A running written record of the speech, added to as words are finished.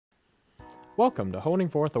Welcome to Holding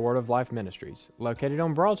Forth the Word of Life Ministries, located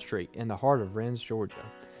on Broad Street in the heart of Rennes, Georgia.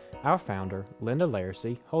 Our founder, Linda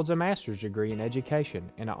Lariscy, holds a master's degree in education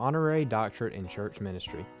and an honorary doctorate in church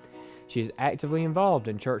ministry. She is actively involved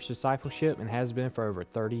in church discipleship and has been for over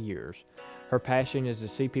 30 years. Her passion is to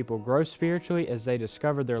see people grow spiritually as they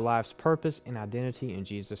discover their life's purpose and identity in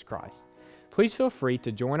Jesus Christ. Please feel free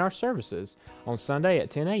to join our services on Sunday at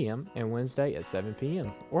 10 a.m. and Wednesday at 7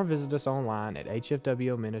 p.m. or visit us online at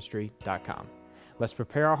hfwoministry.com. Let's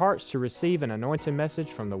prepare our hearts to receive an anointed message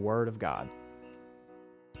from the Word of God.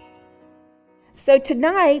 So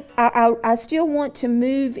tonight, I still want to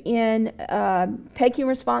move in taking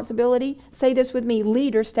responsibility. Say this with me: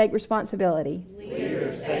 leaders take responsibility.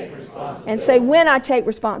 Leaders take responsibility. And say, when I take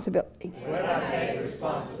responsibility. When I take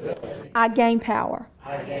responsibility. I gain power.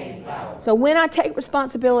 I gain power. So when I take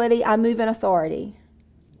responsibility, I move in authority.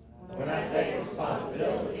 When I take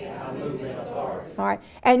responsibility, I move in authority. All right.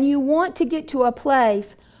 And you want to get to a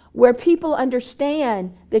place where people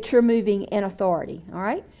understand that you're moving in authority. All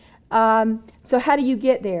right. So how do you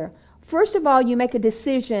get there? First of all, you make a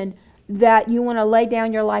decision that you want to lay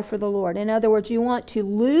down your life for the Lord. In other words, you want to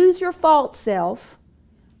lose your false self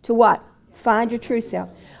to what? Find your true self.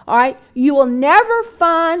 All right? You will never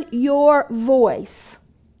find your voice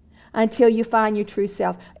until you find your true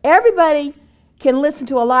self. Everybody can listen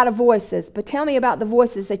to a lot of voices, but tell me about the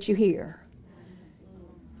voices that you hear.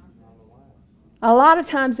 A lot of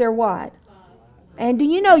times they're what? And do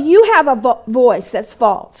you know you have a voice that's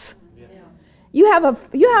false? You have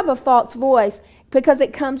a false voice because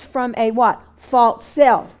it comes from a what? False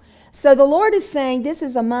self. So the Lord is saying this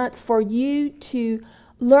is a month for you to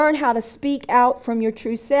learn how to speak out from your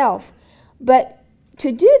true self. But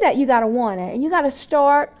to do that, you got to want it. And you got to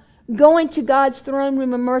start going to God's throne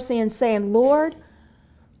room of mercy and saying, Lord,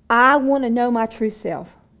 I want to know my true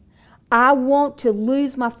self. I want to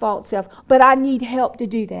lose my false self, but I need help to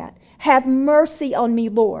do that. Have mercy on me,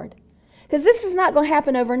 Lord. Because this is not going to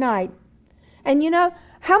happen overnight. And you know,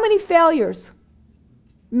 how many failures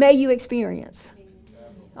may you experience?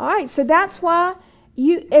 All right, so that's why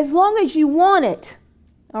as long as you want it,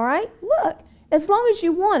 all right, look, as long as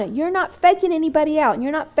you want it, you're not faking anybody out, and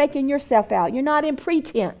you're not faking yourself out. You're not in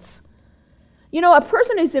pretense. You know, a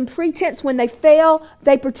person who's in pretense, when they fail,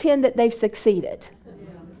 they pretend that they've succeeded.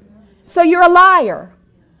 So you're a liar.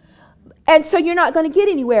 And so you're not going to get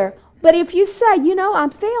anywhere. But if you say, you know, I'm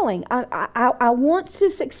failing. I want to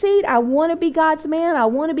succeed. I want to be God's man. I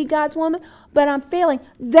want to be God's woman. But I'm failing.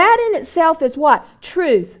 That in itself is what?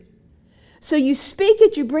 Truth. So you speak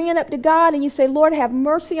it, you bring it up to God, and you say, Lord, have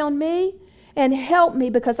mercy on me and help me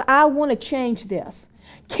because I want to change this.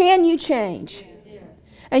 Can you change? Yes.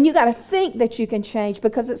 And you got to think that you can change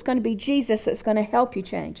because it's going to be Jesus that's going to help you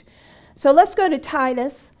change. So let's go to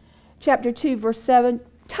Titus chapter 2, verse 7.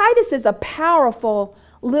 Titus is a powerful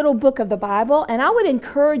little book of the Bible, and I would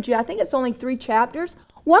encourage you, I think it's only 3 chapters.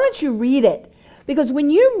 Why don't you read it? Because when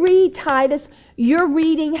you read Titus, you're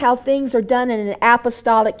reading how things are done in an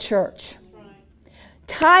apostolic church.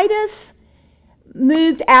 Titus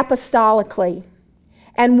moved apostolically,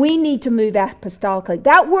 and we need to move apostolically.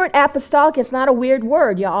 That word apostolic is not a weird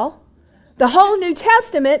word, y'all. The whole New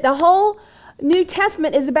Testament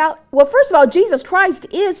is about, well, first of all, Jesus Christ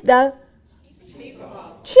is the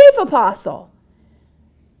chief apostle.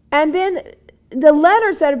 And then the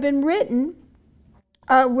letters that have been written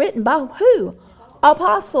are written by who?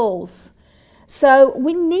 Apostles. So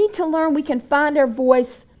we need to learn we can find our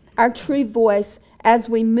voice, our true voice, as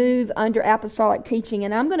we move under apostolic teaching.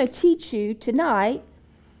 And I'm going to teach you tonight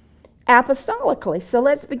apostolically. So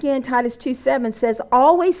let's begin. Titus 2:7 says,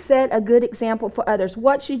 always set a good example for others.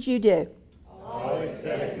 What should you do? Always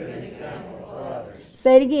set a good example for others.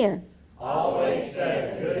 Say it again. Always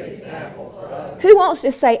set a good example for others. Who wants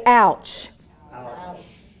to say ouch? Ouch.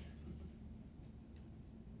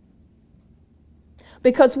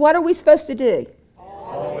 Because what are we supposed to do?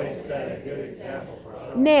 Always set a good example for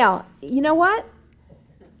others. Now, you know what?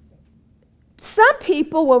 Some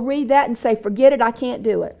people will read that and say, forget it, I can't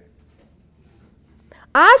do it.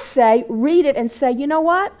 I say, read it and say, you know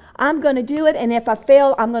what? I'm going to do it, and if I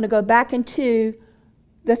fail, I'm going to go back into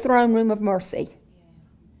the throne room of mercy.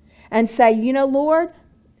 And say, you know, Lord,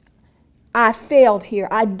 I failed here.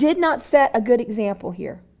 I did not set a good example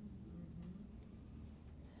here.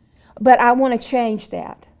 But I want to change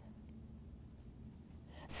that.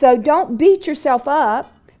 So don't beat yourself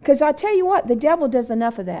up, because I tell you what, the devil does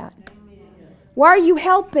enough of that. Why are you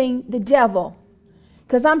helping the devil?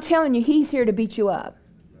 Because I'm telling you, he's here to beat you up.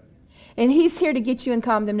 And he's here to get you in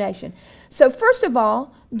condemnation. So first of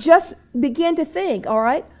all, just begin to think, all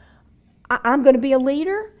right, I'm going to be a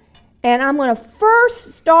leader. And I'm going to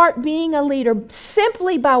first start being a leader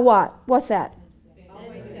simply by what? What's that?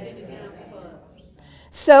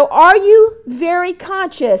 So are you very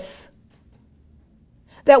conscious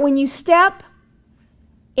that when you step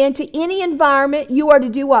into any environment, you are to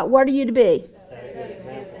do what? What are you to be?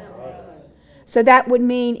 So that would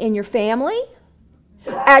mean in your family,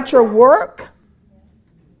 at your work,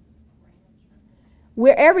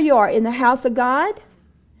 wherever you are, in the house of God,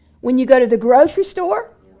 when you go to the grocery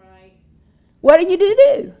store. What are you to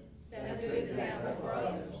do?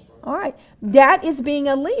 All right. That is being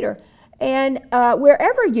a leader. And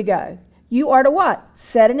wherever you go, you are to what?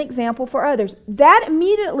 Set an example for others. That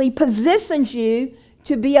immediately positions you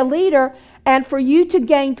to be a leader and for you to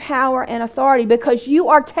gain power and authority, because you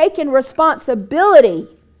are taking responsibility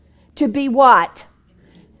to be what?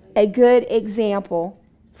 A good example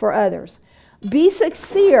for others. Be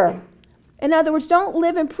sincere. In other words, don't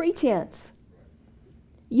live in pretense.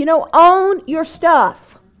 Own your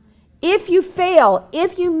stuff. If you fail,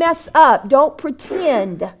 if you mess up, don't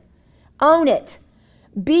pretend. Own it.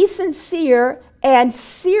 Be sincere and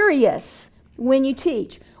serious when you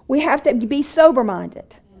teach. We have to be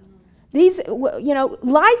sober-minded.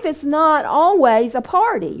 Life is not always a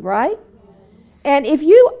party, right? And if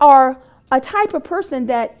you are a type of person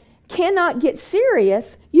that cannot get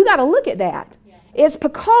serious, you got to look at that. It's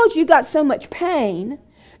because you got so much pain.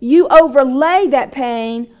 You overlay that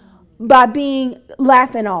pain by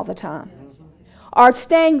laughing all the time, or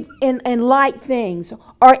staying in light things,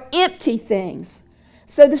 or empty things.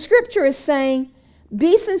 So the scripture is saying,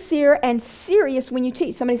 be sincere and serious when you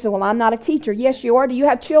teach. Somebody says, well, I'm not a teacher. Yes, you are. Do you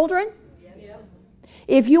have children? Yes.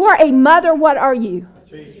 If you are a mother, what are you?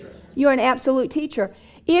 Teacher. You're an absolute teacher.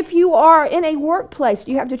 If you are in a workplace,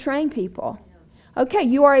 do you have to train people? Okay,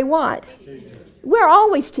 you are a what? Teacher. We're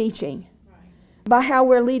always teaching by how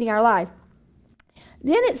we're leading our life.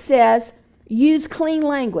 Then it says, use clean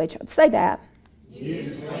language. Say that.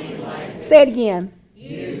 Use clean language. Say it again.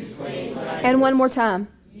 Use clean language. And one more time.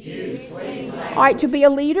 Use clean language. All right, to be a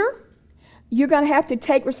leader, you're going to have to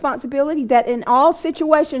take responsibility that in all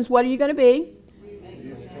situations, what are you going to be?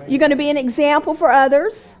 You're going to be an example for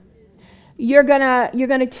others. You're going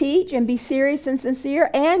to teach and be serious and sincere,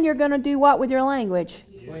 and you're going to do what with your language?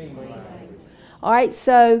 Clean language. All right,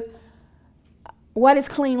 so what is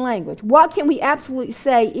clean language? What can we absolutely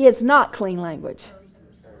say is not clean language?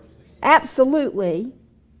 Absolutely,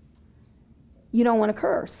 you don't want to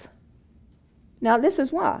curse. Now, this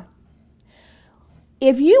is why.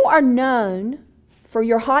 If you are known for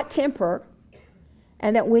your hot temper,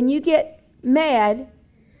 and that when you get mad,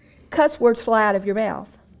 cuss words fly out of your mouth,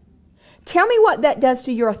 tell me what that does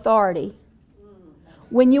to your authority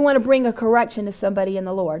when you want to bring a correction to somebody in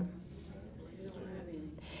the Lord.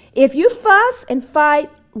 If you fuss and fight,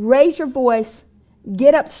 raise your voice,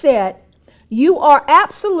 get upset, you are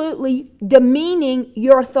absolutely demeaning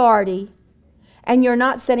your authority, and you're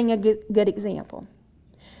not setting a good example.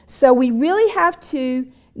 So we really have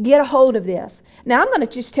to get a hold of this. Now, I'm going to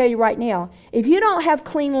just tell you right now, if you don't have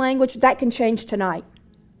clean language, that can change tonight.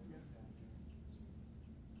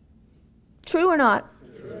 True or not?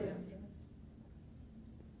 True.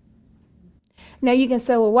 Now you can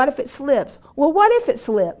say, well, what if it slips? Well, what if it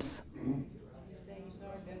slips?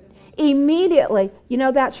 Immediately,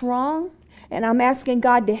 that's wrong, and I'm asking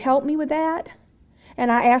God to help me with that,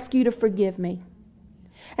 and I ask you to forgive me.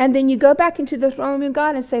 And then you go back into the throne room of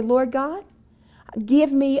God and say, Lord God,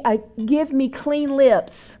 give me clean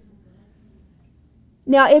lips.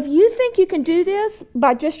 Now, if you think you can do this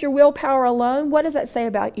by just your willpower alone, what does that say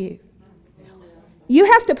about you? You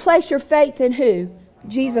have to place your faith in who?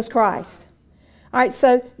 Jesus Christ. All right,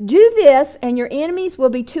 so do this, and your enemies will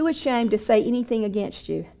be too ashamed to say anything against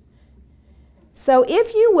you. So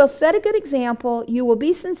if you will set a good example, you will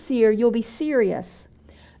be sincere, you'll be serious,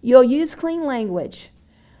 you'll use clean language,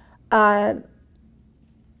 so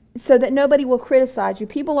that nobody will criticize you.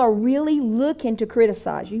 People are really looking to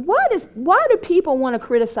criticize you. Why do people want to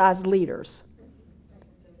criticize leaders?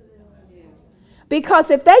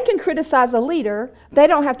 Because if they can criticize a leader, they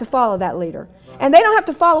don't have to follow that leader. And they don't have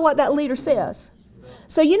to follow what that leader says.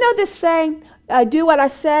 So you know this saying, do what I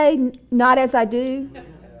say, not as I do?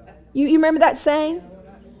 You remember that saying?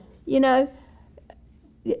 Do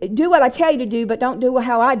what I tell you to do, but don't do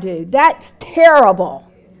how I do. That's terrible.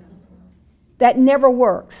 That never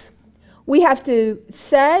works. We have to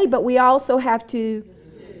say, but we also have to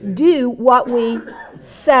do what we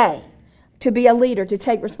say to be a leader, to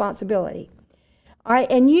take responsibility. All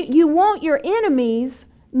right, and you want your enemies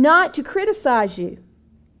not to criticize you.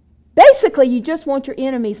 Basically, you just want your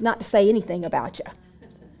enemies not to say anything about you.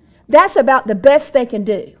 That's about the best they can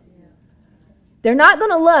do. They're not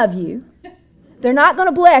going to love you. They're not going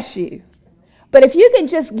to bless you. But if you can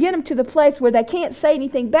just get them to the place where they can't say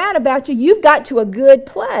anything bad about you, you've got to a good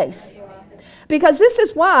place. Because this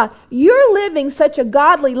is why you're living such a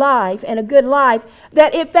godly life and a good life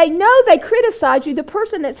that if they know they criticize you, the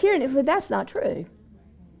person that's hearing it is like, that's not true.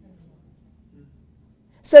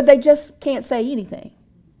 So they just can't say anything.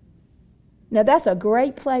 Now that's a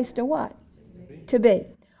great place to what? To be.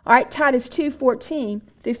 All right, Titus 2:14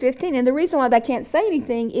 through 15. And the reason why they can't say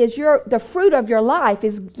anything is the fruit of your life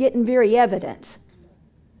is getting very evident.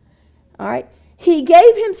 All right. He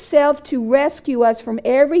gave himself to rescue us from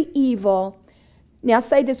every evil. Now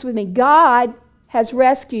say this with me. God has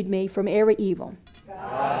rescued me from every evil.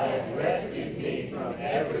 God has rescued me from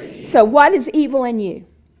every evil. So what is evil in you?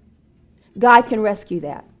 God can rescue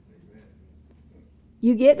that.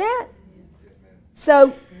 You get that?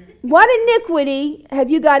 So what iniquity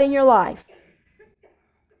have you got in your life?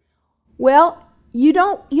 Well, you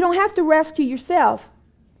don't have to rescue yourself.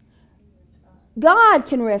 God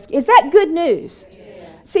can rescue. Is that good news?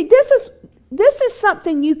 Yes. See, this is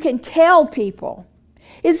something you can tell people.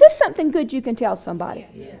 Is this something good you can tell somebody?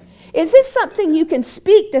 Yes. Is this something you can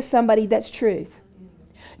speak to somebody that's truth?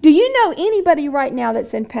 Do you know anybody right now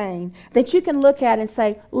that's in pain that you can look at and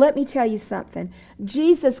say, let me tell you something.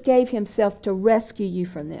 Jesus gave himself to rescue you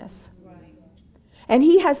from this. Right. And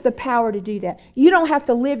he has the power to do that. You don't have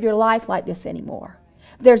to live your life like this anymore.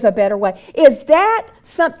 There's a better way. Is that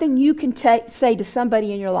something you can say to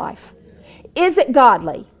somebody in your life? Is it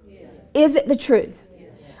godly? Yes. Is it the truth?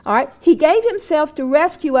 All right. He gave himself to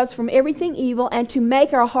rescue us from everything evil and to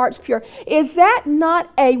make our hearts pure. Is that not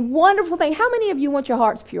a wonderful thing? How many of you want your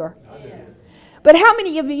hearts pure? Yes. But how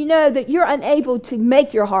many of you know that you're unable to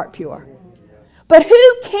make your heart pure? But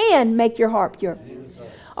who can make your heart pure?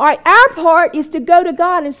 All right. Our part is to go to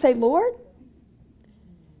God and say, Lord,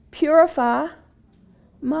 purify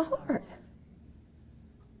my heart.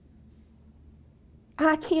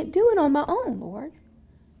 I can't do it on my own, Lord.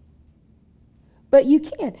 But you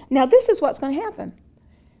can. Now, this is what's going to happen.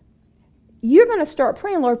 You're going to start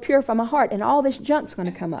praying, Lord, purify my heart, and all this junk's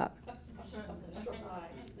going to come up.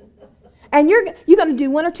 And you're going to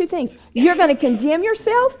do one or two things. You're going to condemn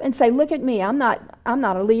yourself and say, look at me, I'm not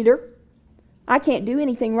a leader. I can't do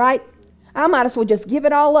anything right. I might as well just give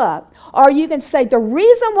it all up. Or you can say, the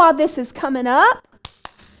reason why this is coming up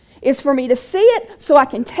is for me to see it so I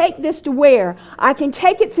can take this to where? I can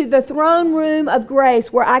take it to the throne room of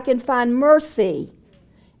grace where I can find mercy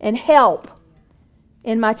and help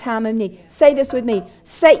in my time of need. Say this with me.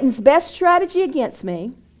 Satan's best strategy against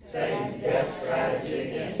me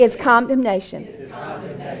is condemnation.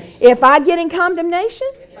 If I get in condemnation,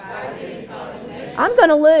 I'm going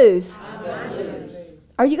to lose.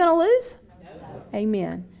 Are you going to lose?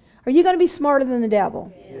 Amen. Are you going to be smarter than the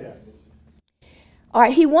devil? All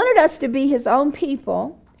right, he wanted us to be his own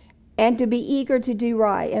people and to be eager to do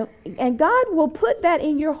right. And God will put that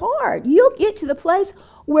in your heart. You'll get to the place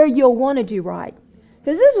where you'll want to do right.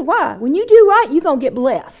 Because this is why. When you do right, you're going to get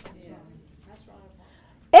blessed.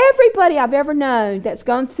 Everybody I've ever known that's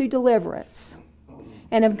gone through deliverance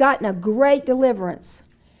and have gotten a great deliverance,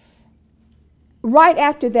 right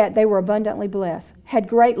after that, they were abundantly blessed, had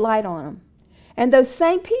great light on them. And those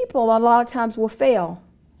same people a lot of times will fail.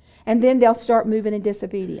 And then they'll start moving in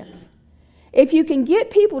disobedience. If you can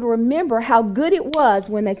get people to remember how good it was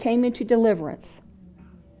when they came into deliverance,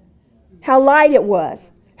 how light it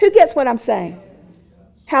was. Who gets what I'm saying?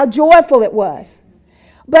 How joyful it was.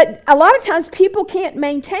 But a lot of times people can't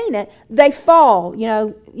maintain it. They fall. You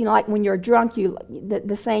know, like when you're drunk,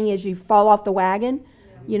 the saying is you fall off the wagon.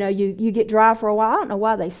 You know, you get dry for a while. I don't know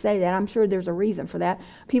why they say that. I'm sure there's a reason for that.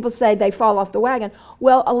 People say they fall off the wagon.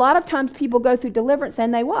 Well, a lot of times people go through deliverance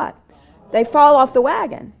and they what? They fall off the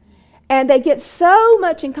wagon. And they get so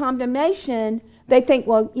much in condemnation, they think,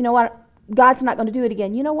 well, you know what? God's not going to do it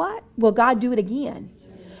again. You know what? Will God do it again?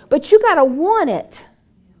 But you got to want it.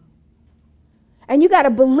 And you got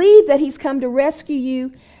to believe that he's come to rescue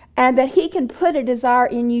you and that he can put a desire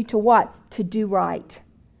in you to what? To do right.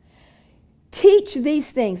 Teach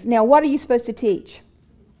these things. Now, what are you supposed to teach?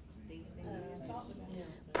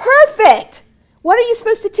 Perfect. What are you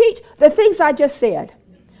supposed to teach? The things I just said.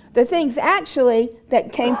 The things actually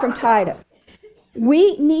that came from Titus.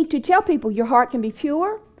 We need to tell people your heart can be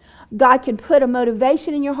pure. God can put a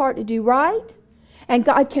motivation in your heart to do right. And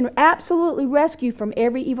God can absolutely rescue from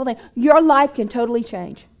every evil thing. Your life can totally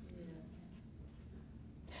change.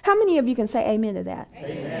 How many of you can say amen to that?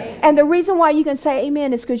 Amen. And the reason why you can say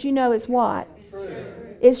amen is because you know it's what?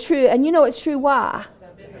 It's true. And you know it's true why?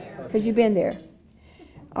 Because you've been there.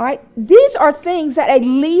 All right? These are things that a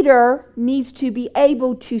leader needs to be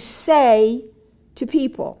able to say to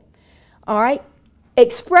people. All right?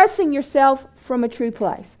 Expressing yourself from a true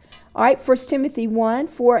place. All right? 1 Timothy 1,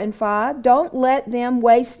 4 and 5. Don't let them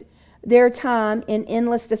waste their time in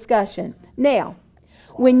endless discussion. Now,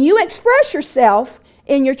 when you express yourself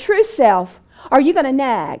in your true self, are you going to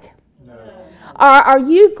nag? No. Are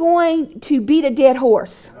you going to beat a dead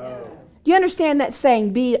horse? No. Do you understand that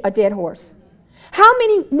saying, beat a dead horse? How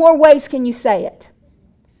many more ways can you say it?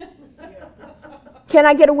 Can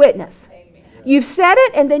I get a witness? You've said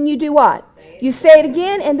it, and then you do what? You say it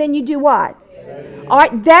again, and then you do what? All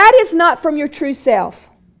right, that is not from your true self.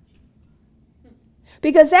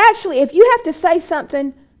 Because actually, if you have to say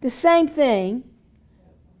something, the same thing,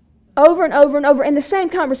 over and over and over in the same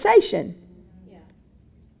conversation,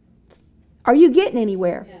 are you getting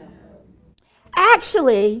anywhere?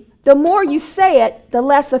 Actually, the more you say it, the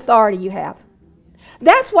less authority you have.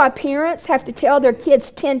 That's why parents have to tell their kids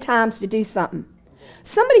 10 times to do something.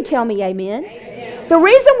 Somebody tell me amen. Amen. The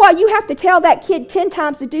reason why you have to tell that kid 10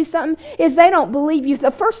 times to do something is they don't believe you the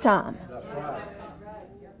first time.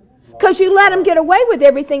 Because you let them get away with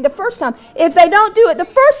everything the first time. If they don't do it the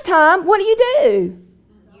first time, what do?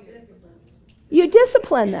 You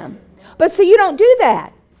discipline them. But see, you don't do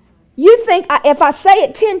that. You think if I say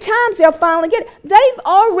it 10 times, they'll finally get it. They've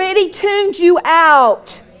already tuned you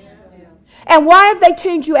out. And why have they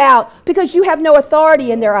tuned you out? Because you have no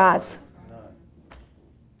authority in their eyes.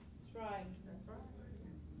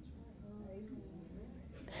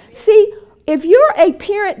 See, if you're a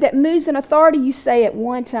parent that moves in authority, you say it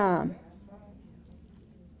one time.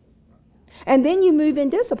 And then you move in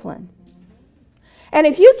discipline. And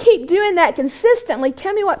if you keep doing that consistently,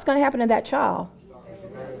 tell me what's going to happen to that child.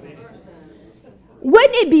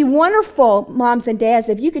 Wouldn't it be wonderful, moms and dads,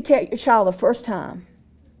 if you could tell your child the first time?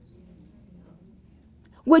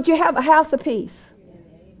 Would you have a house of peace?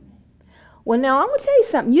 Well, now, I'm going to tell you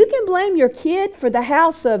something. You can blame your kid for the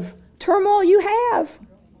house of turmoil you have.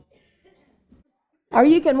 Or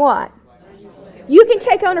you can what? You can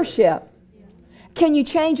take ownership. Can you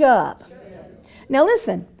change up? Now,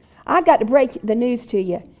 listen. I've got to break the news to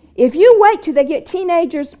you. If you wait till they get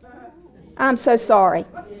teenagers, I'm so sorry.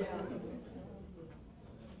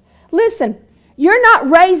 Listen, you're not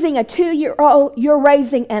raising a 2-year-old, you're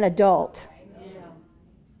raising an adult.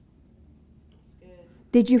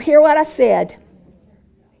 Did you hear what I said?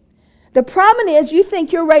 The problem is you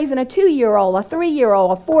think you're raising a 2-year-old, a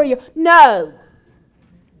 3-year-old, a 4-year-old. No.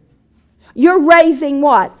 You're raising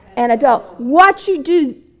what? An adult. What you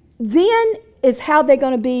do then is how they're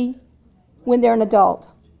going to be when they're an adult.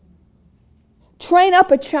 Train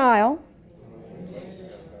up a child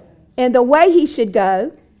in the way he should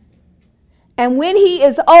go. And when he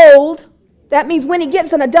is old, that means when he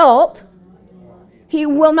gets an adult, he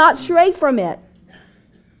will not stray from it.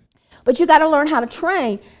 But you got to learn how to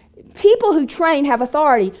train. People who train have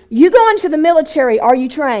authority. You go into the military, are you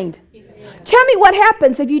trained? Tell me what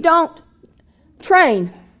happens if you don't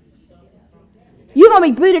train. You're going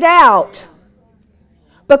to be booted out.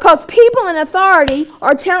 Because people in authority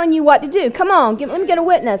are telling you what to do. Come on, let me get a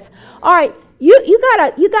witness. All right, you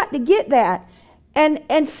got to get that.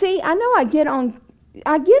 And see, I know I get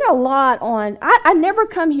a lot on. I never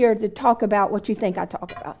come here to talk about what you think I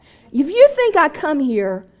talk about. If you think I come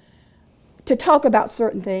here to talk about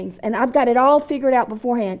certain things and I've got it all figured out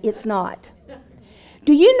beforehand, it's not.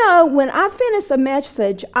 Do you know when I finish a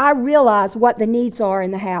message, I realize what the needs are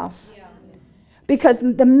in the house? Because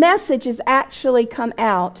the message has actually come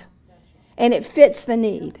out and it fits the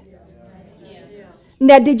need.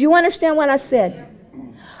 Now, did you understand what I said?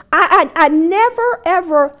 I never,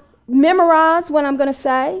 ever memorize what I'm going to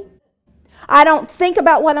say. I don't think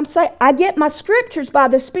about what I'm saying. I get my scriptures by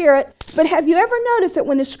the Spirit. But have you ever noticed that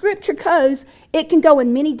when the scripture goes, it can go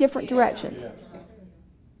in many different directions?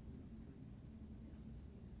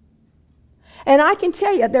 And I can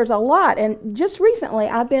tell you, there's a lot. And just recently,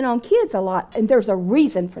 I've been on kids a lot. And there's a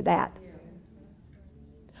reason for that.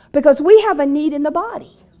 Because we have a need in the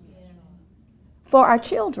body for our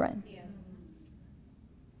children.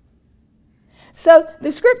 So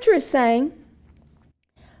the scripture is saying,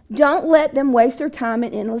 don't let them waste their time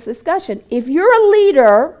in endless discussion. If you're a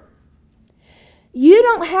leader, you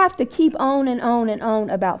don't have to keep on and on and on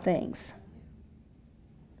about things.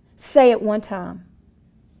 Say it one time.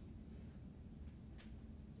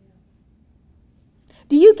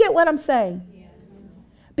 Do you get what I'm saying?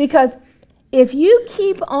 Because if you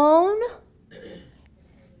keep on,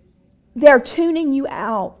 they're tuning you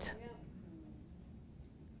out.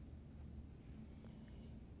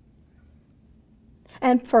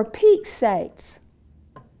 And for Pete's sakes,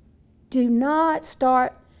 do not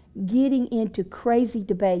start getting into crazy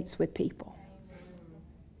debates with people.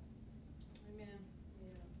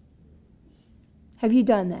 Have you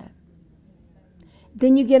done that?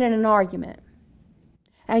 Then you get in an argument.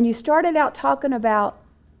 And you started out talking about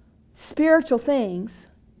spiritual things,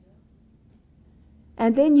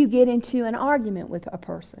 and then you get into an argument with a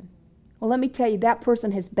person. Well, let me tell you, that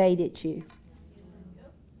person has baited you.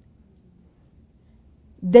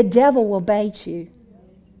 The devil will bait you.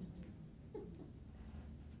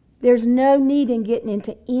 There's no need in getting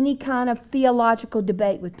into any kind of theological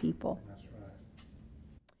debate with people. That's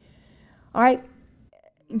right. All right?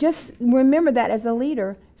 Just remember that as a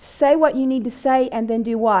leader. Say what you need to say and then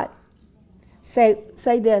do what? Say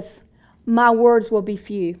this. My words will be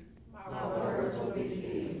few. My words will be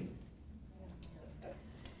few.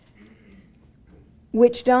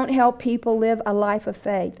 Which don't help people live a life of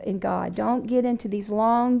faith in God. Don't get into these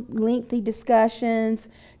long, lengthy discussions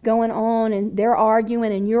going on and they're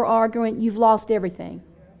arguing and you're arguing. You've lost everything.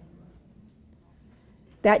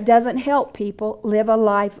 That doesn't help people live a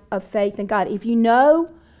life of faith in God. If you know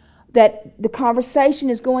that the conversation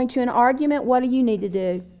is going to an argument, what do you need to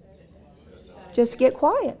do? Just get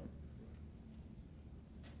quiet.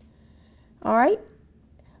 All right?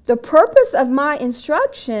 The purpose of my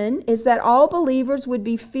instruction is that all believers would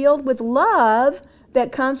be filled with love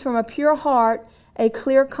that comes from a pure heart, a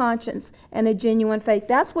clear conscience, and a genuine faith.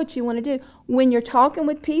 That's what you want to do. When you're talking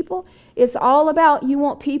with people, it's all about you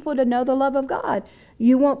want people to know the love of God.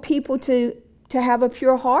 You want people to have a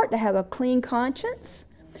pure heart, to have a clean conscience.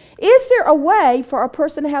 Is there a way for a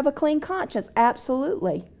person to have a clean conscience?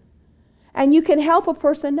 Absolutely. And you can help a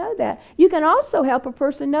person know that. You can also help a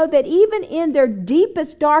person know that even in their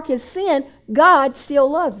deepest, darkest sin, God still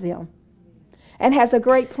loves them and has a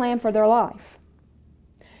great plan for their life.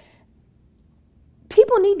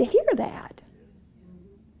 People need to hear that.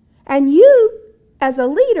 And you, as a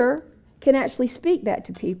leader, can actually speak that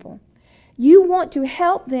to people. You want to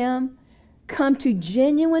help them come to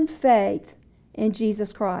genuine faith in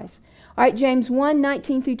Jesus Christ. All right, James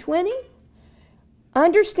 1:19 through 20.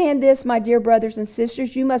 Understand this, my dear brothers and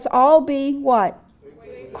sisters. You must all be what?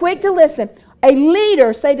 Quick to listen. A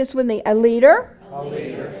leader, say this with me, a leader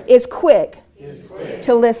is quick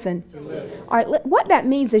to listen. All right, what that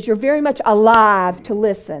means is you're very much alive to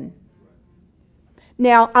listen.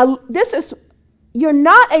 Now, you're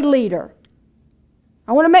not a leader.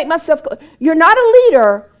 I want to make myself clear. You're not a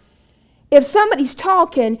leader if somebody's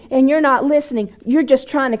talking and you're not listening. You're just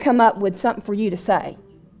trying to come up with something for you to say.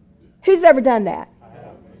 Who's ever done that?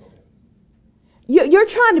 You're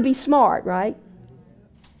trying to be smart, right?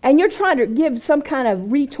 And you're trying to give some kind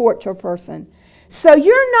of retort to a person. So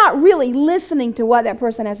you're not really listening to what that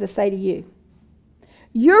person has to say to you.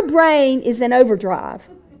 Your brain is in overdrive,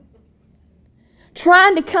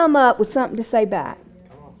 trying to come up with something to say back.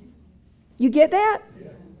 You get that?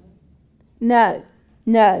 No,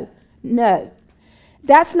 no, no.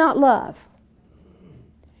 That's not love.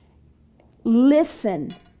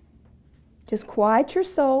 Listen. Just quiet your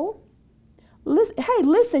soul. Listen, hey,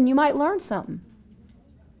 listen, you might learn something.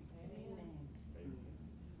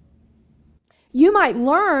 You might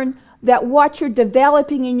learn that what you're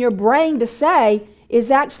developing in your brain to say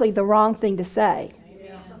is actually the wrong thing to say.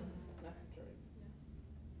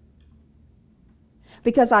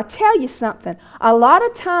 Because I tell you something, a lot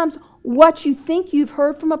of times what you think you've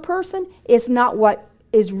heard from a person is not what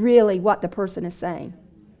is really what the person is saying.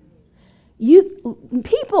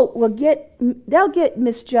 People they'll get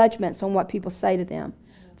misjudgments on what people say to them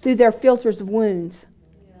through their filters of wounds.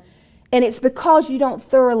 And it's because you don't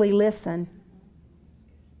thoroughly listen.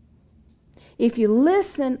 If you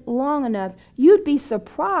listen long enough, you'd be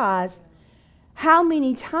surprised how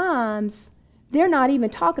many times they're not even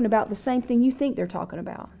talking about the same thing you think they're talking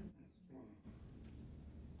about.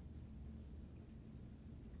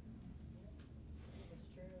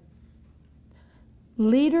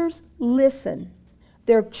 Leaders listen.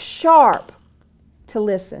 They're sharp to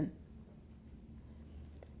listen.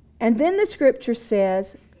 And then the scripture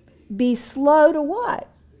says, be slow to what?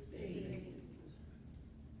 Speak.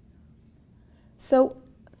 So,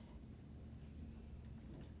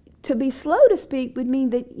 to be slow to speak would mean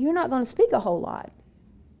that you're not going to speak a whole lot.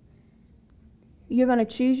 You're going to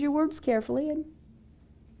choose your words carefully and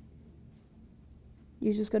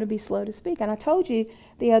you're just going to be slow to speak. And I told you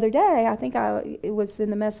the other day, I think it was in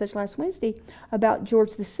the message last Wednesday, about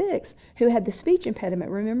George VI, who had the speech impediment.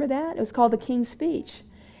 Remember that? It was called the King's Speech.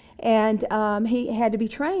 And he had to be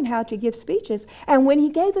trained how to give speeches. And when he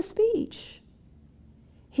gave a speech,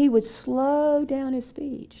 he would slow down his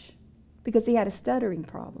speech because he had a stuttering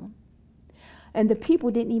problem. And the people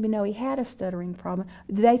didn't even know he had a stuttering problem.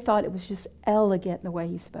 They thought it was just elegant the way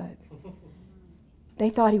he spoke. They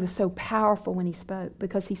thought he was so powerful when he spoke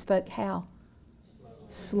because he spoke how?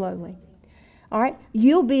 Slowly. All right?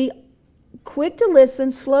 You'll be quick to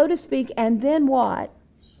listen, slow to speak, and then what?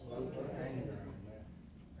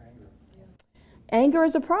 Anger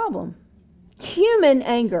is a problem. Human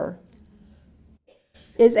anger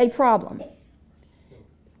is a problem.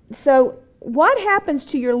 So, what happens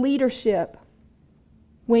to your leadership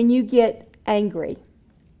when you get angry?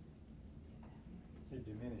 It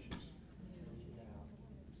diminishes.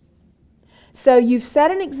 So, you've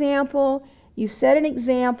set an example, you've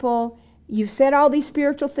said all these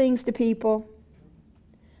spiritual things to people,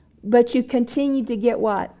 but you continue to get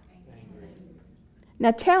what? Angry.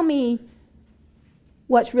 Now, tell me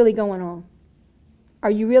what's really going on.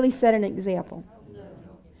 Are you really setting an example? No.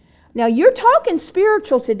 Now, you're talking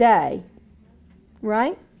spiritual today,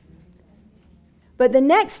 right? But the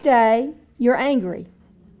next day, you're angry.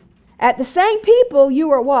 At the same people, you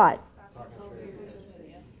were what?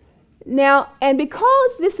 Now, and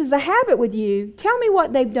because this is a habit with you, tell me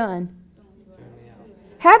what they've done.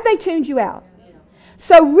 Have they tuned you out?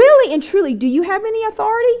 So really and truly, do you have any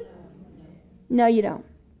authority? No, you don't.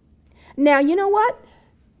 Now, you know what?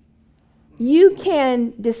 You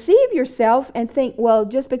can deceive yourself and think, well,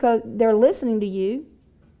 just because they're listening to you.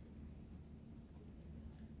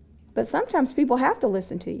 But sometimes people have to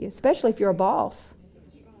listen to you, especially if you're a boss.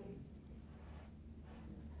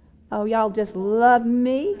 Oh, y'all just love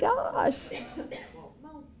me? Gosh.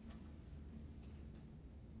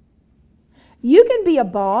 You can be a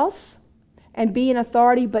boss and be an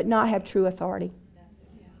authority but not have true authority.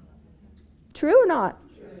 True or not?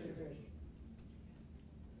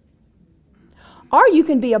 Or you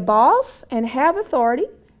can be a boss and have authority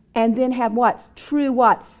and then have what? True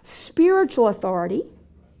what? Spiritual authority,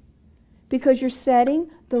 because you're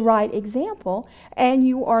setting the right example and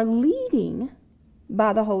you are leading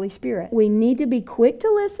by the Holy Spirit. We need to be quick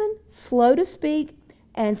to listen, slow to speak,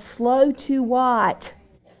 and slow to what?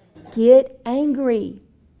 Get angry.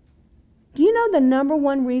 Do you know the number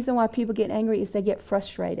one reason why people get angry is they get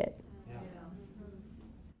frustrated?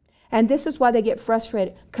 And this is why they get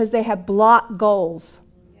frustrated, because they have blocked goals.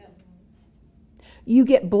 You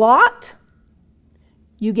get blocked,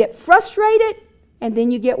 you get frustrated, and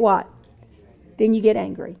then you get what? Then you get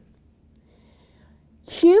angry.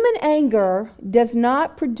 Human anger does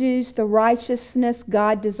not produce the righteousness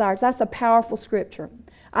God desires. That's a powerful scripture.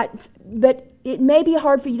 But it may be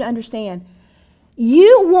hard for you to understand.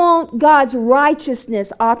 You want God's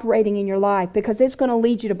righteousness operating in your life because it's going to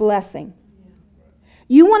lead you to blessing.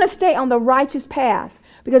 You want to stay on the righteous path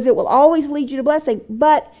because it will always lead you to blessing.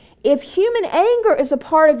 But if human anger is a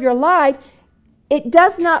part of your life, it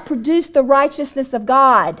does not produce the righteousness of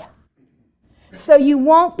God. So you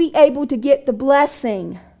won't be able to get the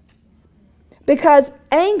blessing. Because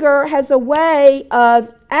anger has a way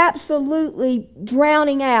of absolutely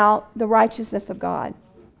drowning out the righteousness of God.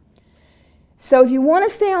 So if you want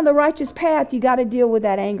to stay on the righteous path, you got to deal with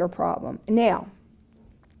that anger problem. Now,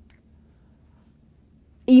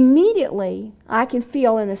 immediately I can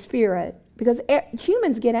feel in the spirit, because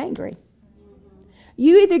humans get angry.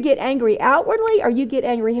 You either get angry outwardly or you get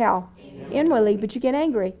angry how? Inwardly, but you get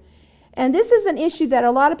angry. And this is an issue that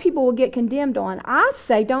a lot of people will get condemned on. I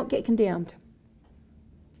say don't get condemned.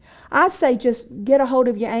 I say just get a hold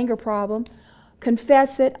of your anger problem,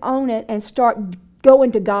 confess it, own it, and start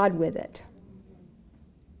going to God with it.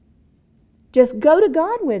 Just go to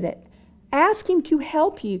God with it. Ask Him to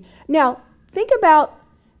help you. Now, think about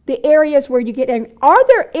the areas where you get angry. Are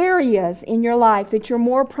there areas in your life that you're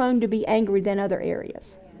more prone to be angry than other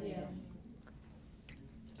areas? Yeah.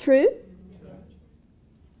 True?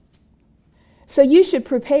 So you should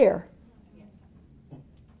prepare.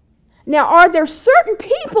 Now, are there certain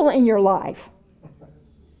people in your life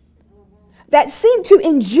that seem to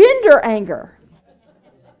engender anger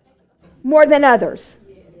more than others?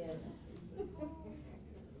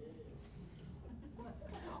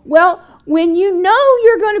 Well, when you know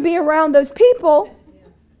you're going to be around those people,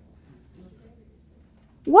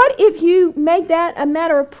 what if you make that a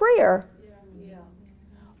matter of prayer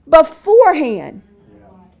beforehand?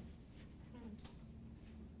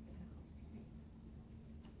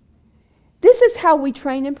 This is how we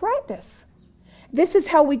train and practice. This is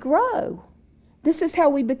how we grow. This is how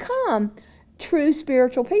we become true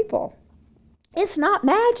spiritual people. It's not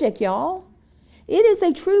magic, y'all. It is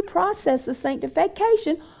a true process of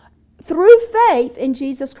sanctification through faith in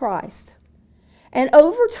Jesus Christ. And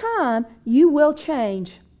over time, you will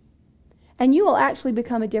change. And you will actually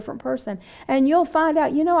become a different person. And you'll find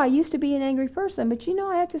out, I used to be an angry person, but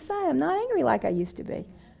I have to say, I'm not angry like I used to be.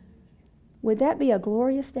 Would that be a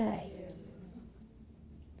glorious day?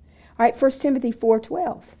 All right, 1 Timothy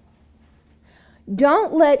 4:12.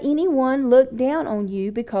 Don't let anyone look down on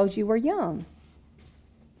you because you are young.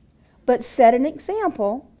 but set an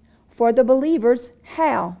example for the believers.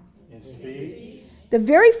 How? In speech. The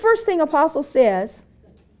very first thing Apostle says,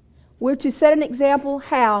 we're to set an example.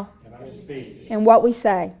 How? In speech. In what we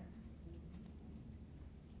say.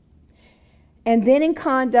 And then in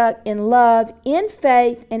conduct, in love, in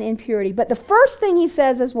faith, and in purity. But the first thing he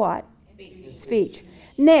says is what? Speech.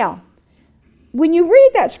 Now, when you read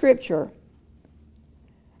that scripture,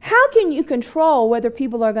 how can you control whether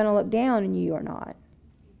people are going to look down on you or not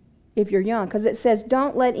if you're young? Because it says,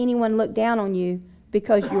 don't let anyone look down on you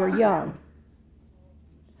because you're young.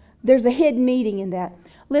 There's a hidden meaning in that.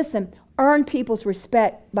 Listen, earn people's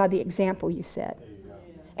respect by the example you set.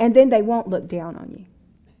 And then they won't look down on you.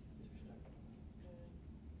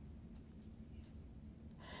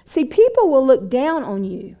 See, people will look down on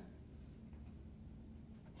you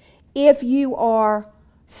if you are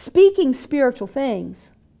speaking spiritual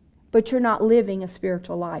things, but you're not living a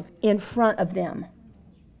spiritual life in front of them.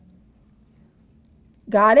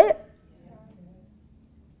 Got it?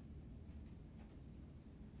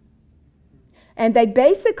 And they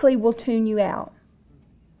basically will tune you out.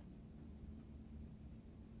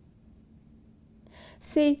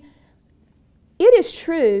 See, it is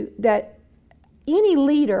true that any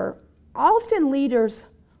leader, often leaders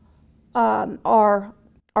are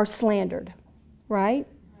slandered, right?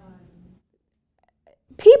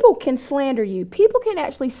 People can slander you. People can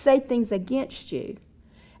actually say things against you.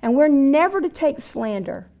 And we're never to take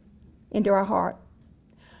slander into our heart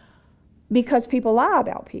because people lie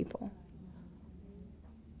about people.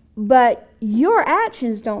 But your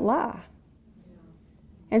actions don't lie.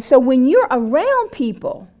 And so when you're around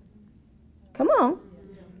people, come on,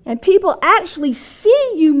 and people actually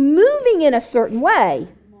see you moving in a certain way,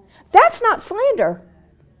 that's not slander.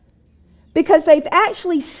 Because they've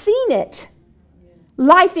actually seen it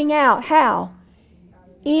lifing out. How?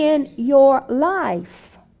 In your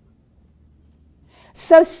life.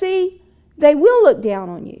 So see, they will look down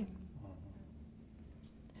on you.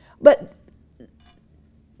 But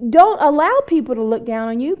don't allow people to look down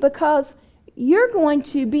on you, because you're going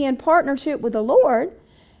to be in partnership with the Lord,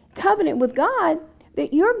 covenant with God,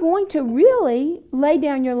 that you're going to really lay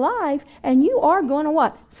down your life, and you are going to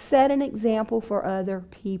what? Set an example for other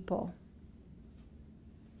people.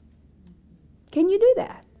 Can you do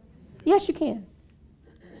that? Yes, you can.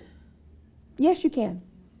 Yes, you can.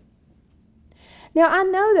 Now, I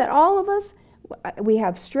know that all of us, we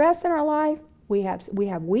have stress in our life, we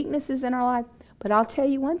have weaknesses in our life, but I'll tell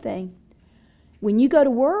you one thing. When you go to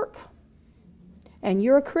work and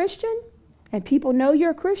you're a Christian and people know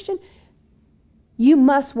you're a Christian, you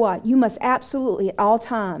must what? You must absolutely at all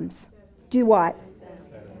times do what?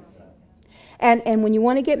 And when you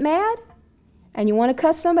want to get mad and you want to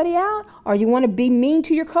cuss somebody out or you want to be mean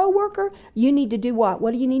to your coworker, you need to do what?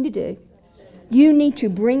 What do you need to do? You need to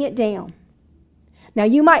bring it down. Now,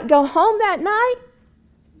 you might go home that night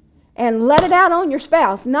and let it out on your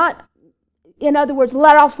spouse. Not, in other words,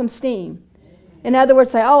 let off some steam. In other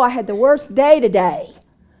words, say, oh, I had the worst day today.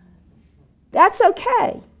 That's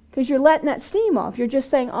okay, because you're letting that steam off. You're just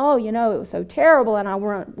saying, oh, you know, it was so terrible and I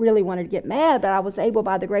really wanted to get mad, but I was able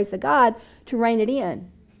by the grace of God to rein it in.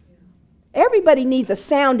 Everybody needs a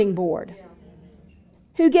sounding board.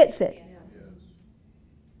 Who gets it?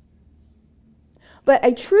 But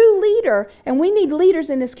a true leader, and we need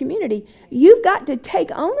leaders in this community, you've got to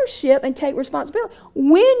take ownership and take responsibility.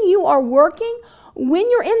 When you are working, when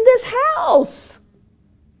you're in this house,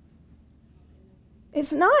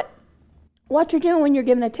 it's not what you're doing when you're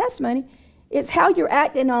giving a testimony. It's how you're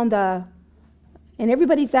acting on the, and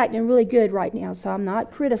everybody's acting really good right now, so I'm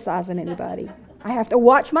not criticizing anybody. I have to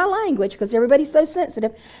watch my language because everybody's so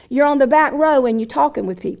sensitive. You're on the back row and you're talking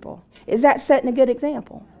with people. Is that setting a good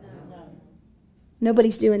example?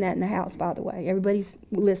 Nobody's doing that in the house, by the way. Everybody's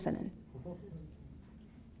listening.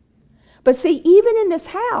 But see, even in this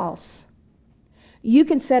house, you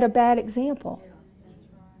can set a bad example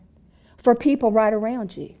for people right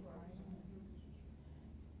around you.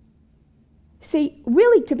 See,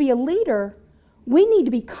 really, to be a leader, we need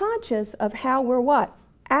to be conscious of how we're what?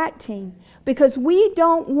 Acting. Because we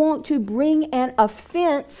don't want to bring an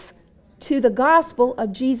offense to the gospel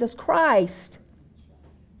of Jesus Christ.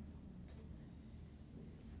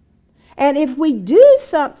 And if we do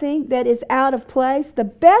something that is out of place, the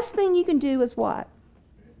best thing you can do is what?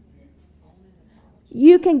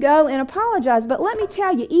 You can go and apologize. But let me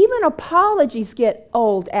tell you, even apologies get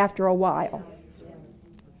old after a while.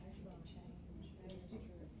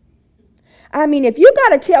 I mean, if you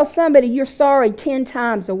got to tell somebody you're sorry 10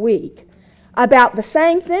 times a week about the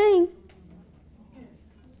same thing,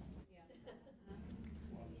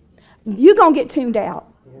 you're going to get tuned out.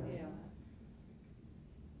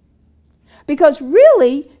 Because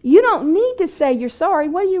really, you don't need to say you're sorry.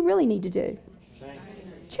 What do you really need to do?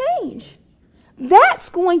 Change. That's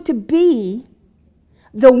going to be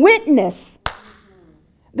the witness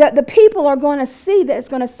that the people are going to see, that's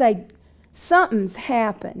going to say, something's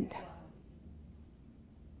happened.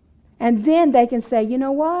 And then they can say, you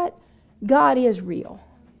know what? God is real.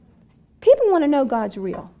 People want to know God's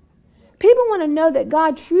real. People want to know that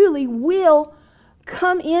God truly will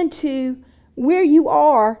come into where you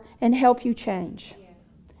are and help you change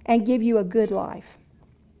and give you a good life.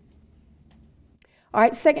 All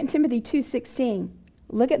right, 2 Timothy 2:16.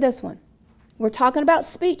 Look at this one. We're talking about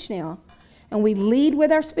speech now, and we lead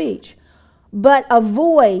with our speech. But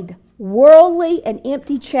avoid worldly and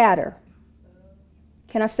empty chatter.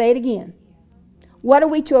 Can I say it again? What are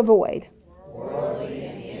we to avoid? Worldly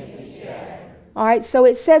and empty chatter. All right, so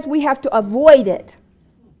it says we have to avoid it.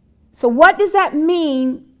 So what does that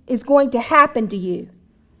mean is going to happen to you?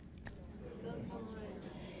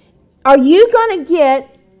 Are you going to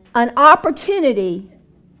get an opportunity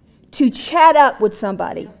to chat up with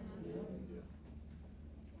somebody?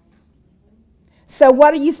 So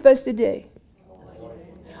what are you supposed to do? All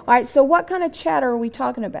right, so what kind of chatter are we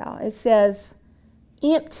talking about? It says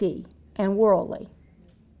empty and worldly.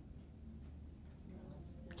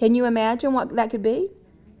 Can you imagine what that could be?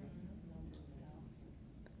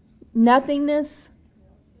 Nothingness?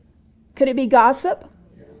 Could it be gossip?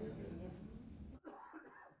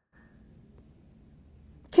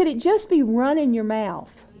 Could it just be running your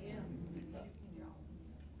mouth?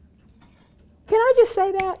 Can I just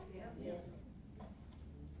say that?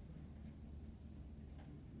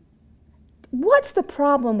 What's the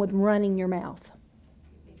problem with running your mouth?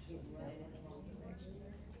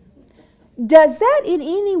 Does that in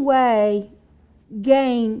any way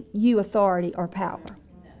gain you authority or power?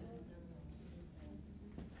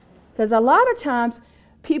 Because a lot of times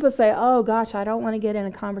people say, oh gosh, I don't want to get in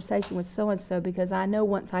a conversation with so-and-so because I know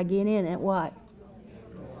once I get in it, what?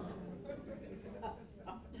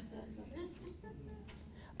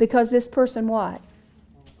 Because this person what?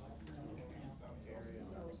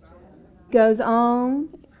 Goes on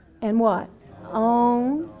and what?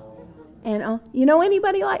 On and on. You know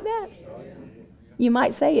anybody like that? You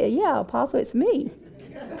might say, yeah, Apostle, it's me.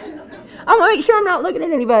 I'm going to make sure I'm not looking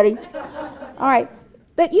at anybody. All right.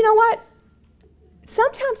 But you know what?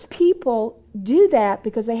 Sometimes people do that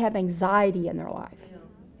because they have anxiety in their life.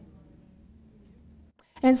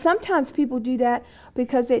 And sometimes people do that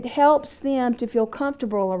because it helps them to feel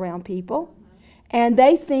comfortable around people. And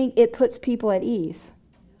they think it puts people at ease.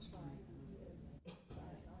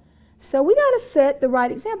 So we got to set the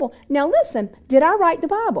right example. Now listen, did I write the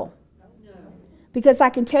Bible? No. Because I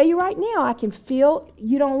can tell you right now, I can feel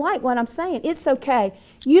you don't like what I'm saying. It's okay.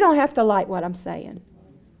 You don't have to like what I'm saying.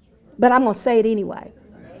 But I'm going to say it anyway.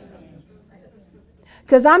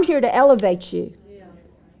 Because I'm here to elevate you.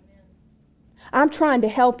 I'm trying to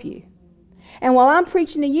help you. And while I'm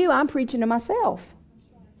preaching to you, I'm preaching to myself.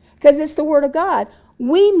 Because it's the Word of God.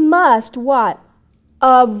 We must what?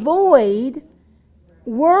 Avoid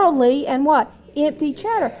worldly and what? Empty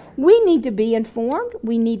chatter. We need to be informed.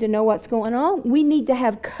 We need to know what's going on. We need to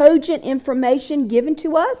have cogent information given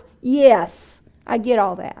to us. Yes, I get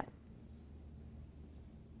all that.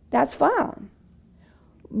 That's fine.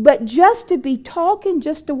 But just to be talking,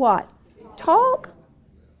 just to what? Talk.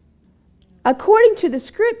 According to the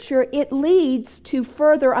Scripture, it leads to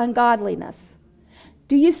further ungodliness.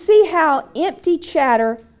 Do you see how empty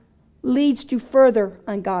chatter leads to further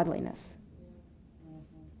ungodliness?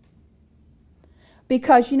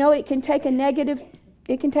 Because, you know, it can take a nosedive.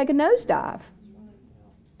 It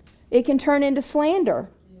can turn into slander.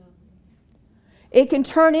 It can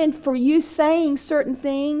turn in for you saying certain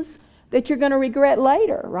things that you're going to regret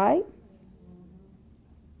later, right?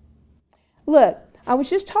 Look, I was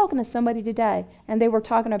just talking to somebody today, and they were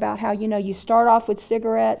talking about how, you know, you start off with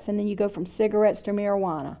cigarettes, and then you go from cigarettes to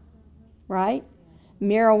marijuana, right?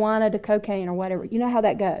 Marijuana to cocaine or whatever. You know how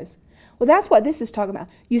that goes. Well, that's what this is talking about.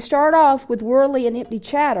 You start off with worldly and empty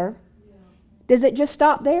chatter. Does it just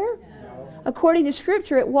stop there? No. According to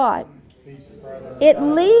Scripture, it what? It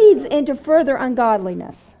leads into further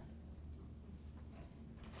ungodliness.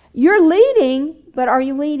 You're leading, but are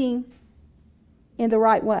you leading in the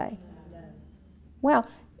right way? Wow.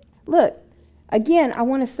 Look, again, I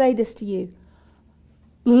want to say this to you.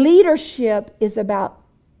 Leadership is about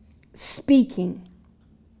speaking.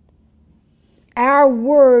 Our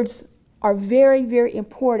words are very, very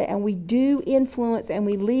important, and we do influence and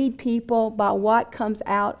we lead people by what comes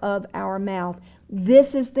out of our mouth.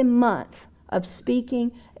 This is the month of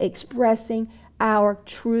speaking, expressing our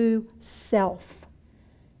true self.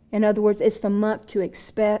 In other words, it's the month to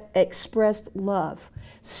express love.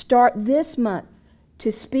 Start this month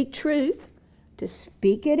to speak truth, to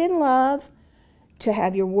speak it in love, to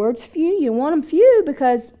have your words few. You want them few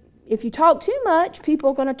because if you talk too much, people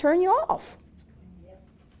are going to turn you off.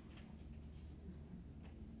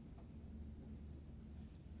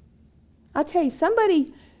 I'll tell you,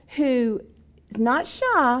 somebody who is not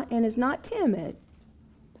shy and is not timid,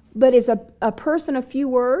 but is a person of few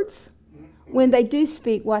words, when they do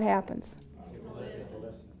speak, what happens?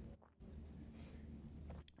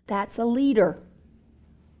 That's a leader.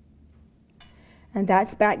 And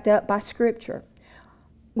that's backed up by Scripture.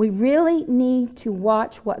 We really need to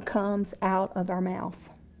watch what comes out of our mouth.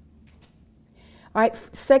 All right,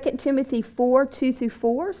 2 Timothy 4,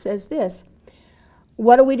 2-4 says this.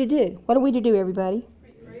 What are we to do? What are we to do, everybody?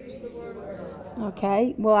 Preach the word of God.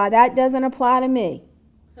 Okay, well, that doesn't apply to me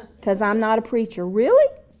because I'm not a preacher.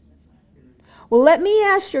 Really? Well, let me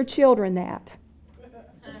ask your children that.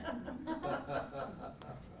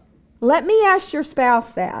 Let me ask your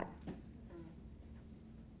spouse that.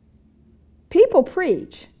 People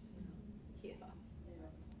preach.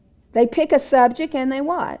 They pick a subject and they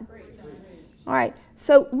what? All right.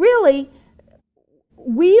 So really,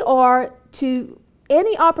 we are to,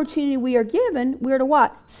 any opportunity we are given, we're to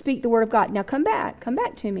what? Speak the word of God. Now come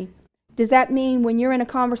back to me. Does that mean when you're in a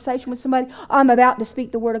conversation with somebody, I'm about to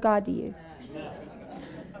speak the word of God to you?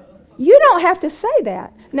 You don't have to say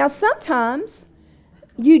that. Now sometimes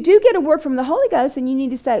you do get a word from the Holy Ghost and you need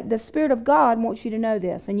to say, the Spirit of God wants you to know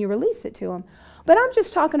this, and you release it to them. But I'm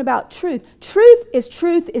just talking about truth. Truth is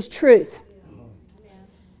truth is truth.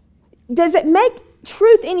 Does it make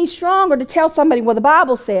truth any stronger to tell somebody, well, the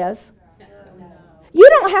Bible says? You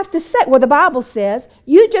don't have to say what the Bible says.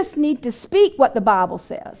 You just need to speak what the Bible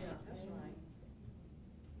says.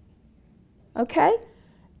 Okay?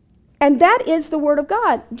 And that is the Word of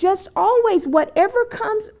God. Just always, whatever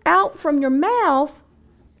comes out from your mouth,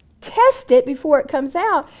 test it before it comes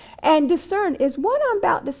out and discern, is what I'm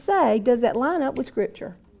about to say, does it line up with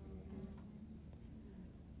Scripture?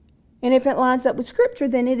 And if it lines up with Scripture,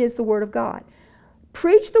 then it is the Word of God.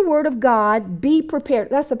 Preach the Word of God, be prepared.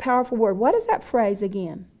 That's a powerful word. What is that phrase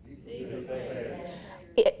again? Be prepared.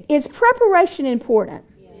 Is preparation important?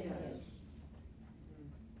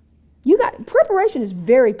 Yes. Preparation is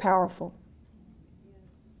very powerful.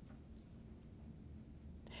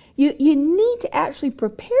 You need to actually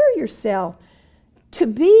prepare yourself to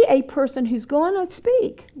be a person who's going to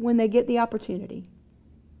speak when they get the opportunity.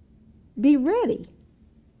 Be ready.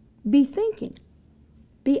 Be thinking.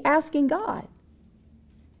 Be asking God.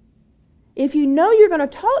 If you know you're going to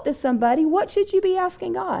talk to somebody, what should you be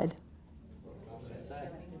asking God?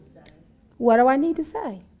 What do I need to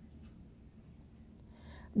say?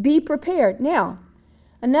 Be prepared. Now,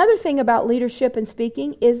 another thing about leadership and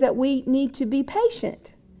speaking is that we need to be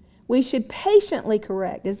patient. We should patiently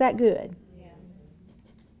correct. Is that good? Yes.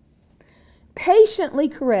 Patiently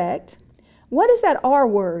correct. What is that R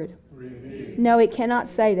word? Rebuke. No, it cannot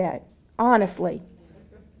say that. Honestly.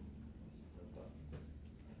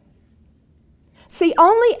 See,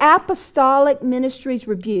 only apostolic ministries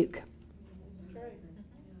rebuke.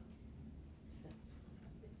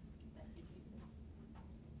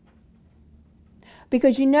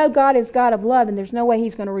 Because you know God is God of love and there's no way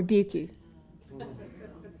He's going to rebuke you.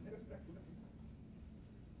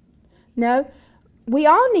 No, we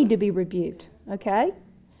all need to be rebuked, okay?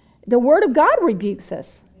 The Word of God rebukes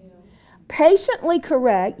us. Patiently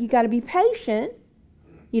correct. You got to be patient.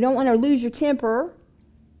 You don't want to lose your temper.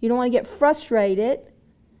 You don't want to get frustrated.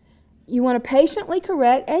 You want to patiently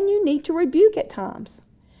correct, and you need to rebuke at times.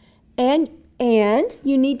 And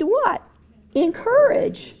you need to what?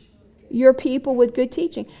 Encourage your people with good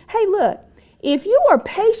teaching. Hey, look, if you are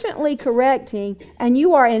patiently correcting and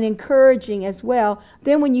you are encouraging as well,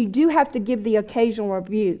 then when you do have to give the occasional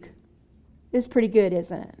rebuke, it's pretty good,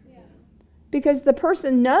 isn't it? Yeah. Because the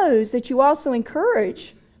person knows that you also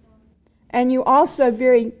encourage and you also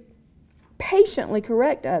very patiently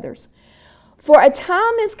correct others. For a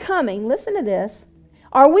time is coming, listen to this.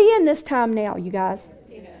 Are we in this time now, you guys?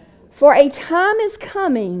 Yes. For a time is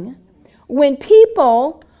coming when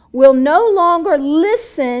people will no longer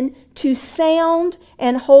listen to sound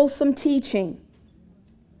and wholesome teaching.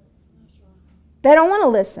 They don't want to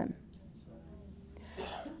listen.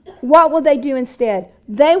 What will they do instead?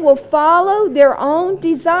 They will follow their own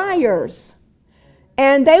desires.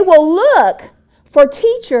 And they will look for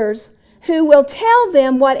teachers who will tell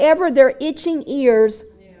them whatever their itching ears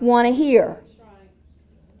want to hear.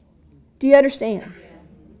 Do you understand?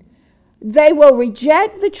 They will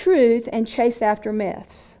reject the truth and chase after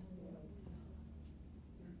myths.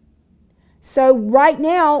 So right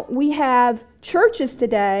now we have churches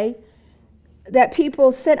today that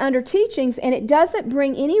people sit under teachings, and it doesn't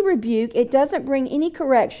bring any rebuke. It doesn't bring any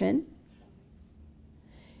correction.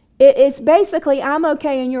 It's basically, I'm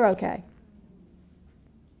okay and you're okay.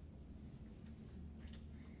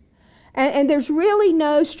 And there's really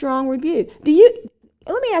no strong rebuke.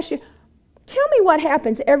 Let me ask you, tell me what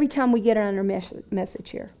happens every time we get under message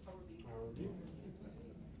here.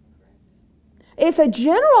 It's a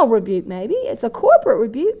general rebuke, maybe. It's a corporate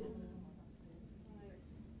rebuke.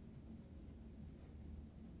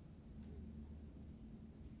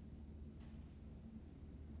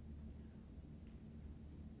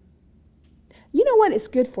 You know what? It's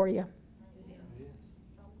good for you.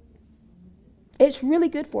 It's really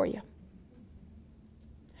good for you.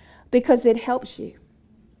 Because it helps you.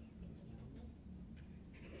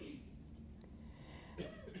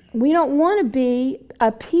 We don't want to be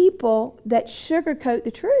a people that sugarcoat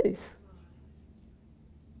the truth.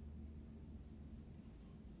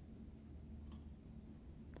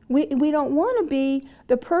 We don't want to be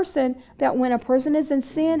the person that when a person is in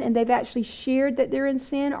sin and they've actually shared that they're in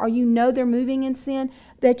sin, or you know they're moving in sin,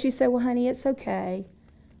 that you say, well, honey, it's okay.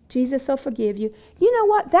 Jesus will forgive you. You know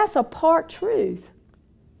what? That's a part truth.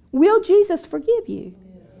 Will Jesus forgive you?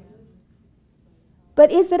 Yes.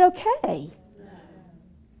 But is it okay? No.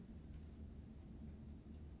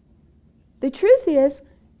 The truth is,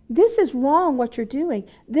 this is wrong what you're doing.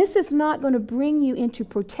 This is not going to bring you into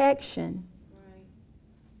protection. Right.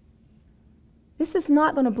 This is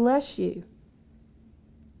not going to bless you.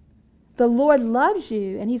 The Lord loves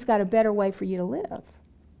you, and He's got a better way for you to live.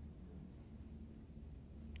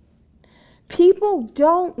 People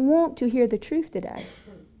don't want to hear the truth today.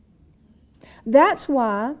 That's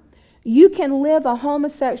why you can live a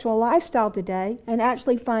homosexual lifestyle today and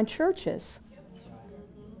actually find churches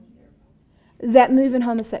that move in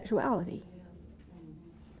homosexuality.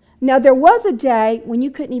 Now, there was a day when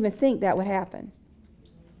you couldn't even think that would happen.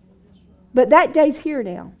 But that day's here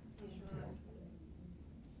now.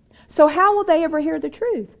 So how will they ever hear the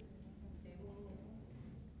truth?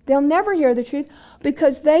 They'll never hear the truth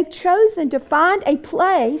because they've chosen to find a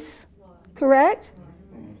place, correct,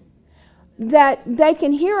 that they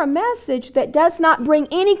can hear a message that does not bring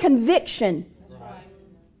any conviction. Right.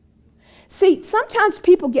 See, sometimes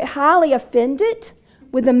people get highly offended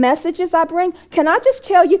with the messages I bring. Can I just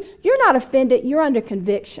tell you, you're not offended, you're under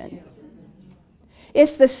conviction.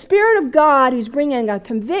 It's the Spirit of God who's bringing a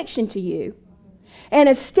conviction to you. And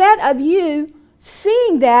instead of you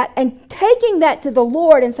seeing that and taking that to the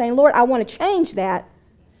Lord and saying, Lord, I want to change that,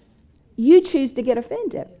 you choose to get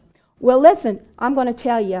offended. Well, listen, I'm going to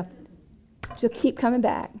tell you, so keep coming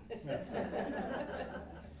back.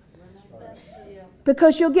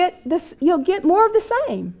 Because you'll get more of the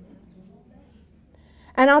same.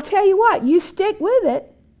 And I'll tell you what, you stick with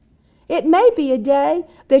it. It may be a day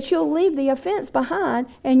that you'll leave the offense behind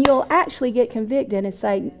and you'll actually get convicted and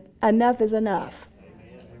say, enough is enough.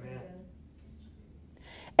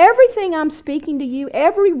 Everything I'm speaking to you,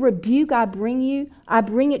 every rebuke I bring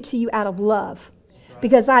it to you out of love.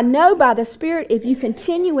 Because I know by the Spirit, if you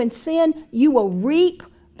continue in sin, you will reap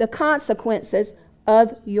the consequences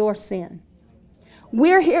of your sin.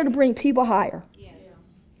 We're here to bring people higher.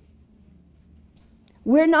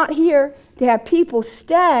 We're not here to have people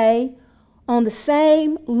stay on the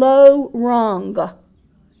same low rung.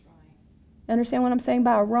 Understand what I'm saying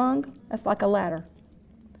by a rung? That's like a ladder.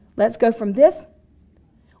 Let's go from this.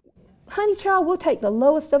 Honey child, we'll take the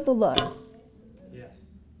lowest of the low. Yes.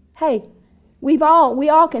 Hey, we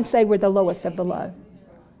all can say we're the lowest of the low.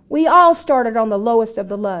 We all started on the lowest of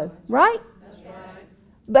the low, right? That's right.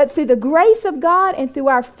 But through the grace of God and through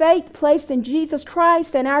our faith placed in Jesus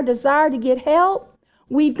Christ and our desire to get help,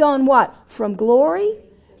 we've gone what? From glory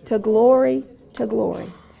to glory to glory.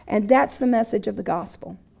 And that's the message of the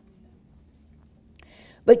gospel.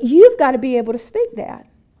 But you've got to be able to speak that.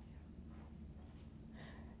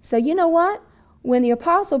 So you know what? When the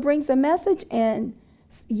apostle brings a message and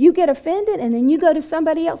you get offended and then you go to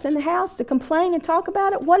somebody else in the house to complain and talk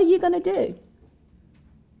about it, what are you going to do?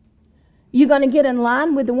 You going to get in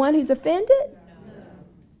line with the one who's offended? No.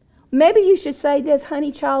 Maybe you should say this,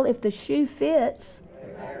 honey child, if the shoe fits.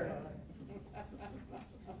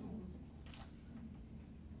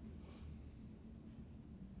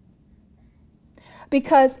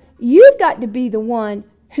 Because you've got to be the one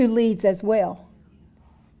who leads as well.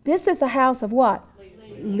 This is a house of what?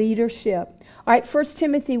 Leadership. All right, 1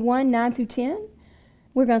 Timothy 1, 9 through 10.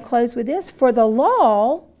 We're going to close with this. For the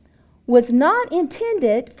law was not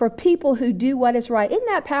intended for people who do what is right. Isn't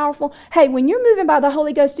that powerful? Hey, when you're moving by the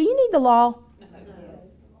Holy Ghost, do you need the law?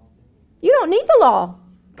 You don't need the law.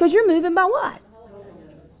 Because you're moving by what?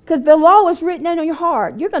 Because the law is written in your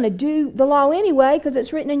heart. You're going to do the law anyway because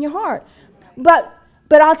it's written in your heart. But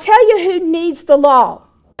I'll tell you who needs the law.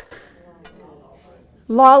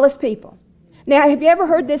 Lawless people. Now, have you ever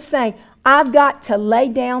heard this saying, I've got to lay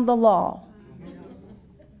down the law?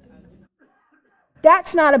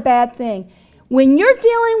 That's not a bad thing. When you're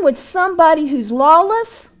dealing with somebody who's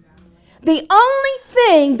lawless, the only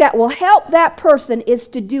thing that will help that person is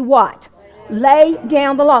to do what? Lay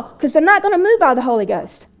down the law. Because they're not going to move by the Holy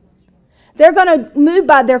Ghost. They're going to move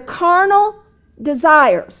by their carnal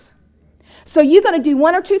desires. So you're going to do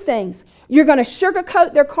one or two things. You're going to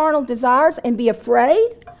sugarcoat their carnal desires and be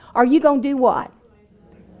afraid, or you're going to do what?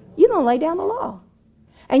 You're going to lay down the law.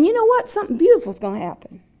 And you know what? Something beautiful is going to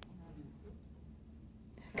happen.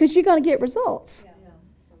 Because you're going to get results.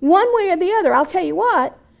 One way or the other. I'll tell you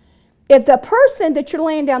what. If the person that you're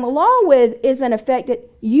laying down the law with isn't affected,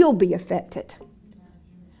 you'll be affected.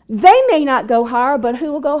 They may not go higher, but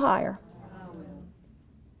who will go higher?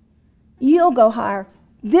 You'll go higher.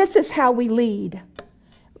 This is how we lead.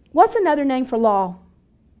 What's another name for law?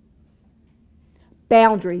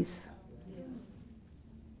 Boundaries.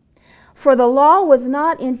 For the law was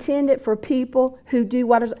not intended for people who do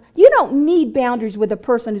what is... You don't need boundaries with a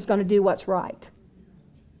person who's going to do what's right.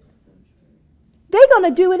 They're going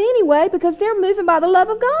to do it anyway because they're moving by the love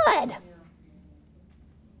of God.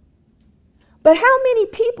 But how many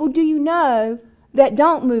people do you know that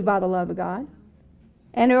don't move by the love of God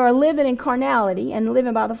and who are living in carnality and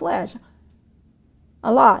living by the flesh?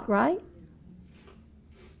 A lot, right?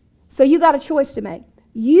 So you got a choice to make.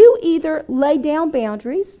 You either lay down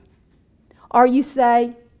boundaries or you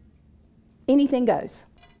say anything goes.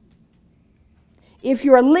 If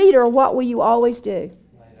you're a leader, what will you always do?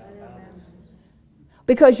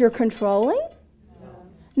 Because you're controlling?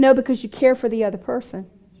 No, because you care for the other person.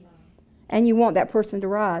 And you want that person to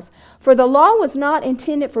rise. For the law was not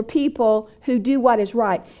intended for people who do what is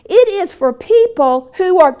right. It is for people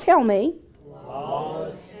who are, tell me.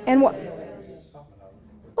 Lawless. And what?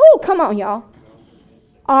 Oh, come on, y'all.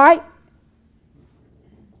 All right.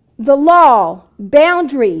 The law,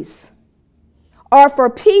 boundaries, are for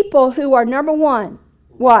people who are, number one,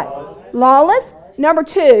 what? Lawless. Number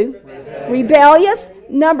two, rebellious.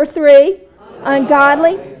 Number three,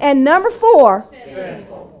 ungodly. And number four,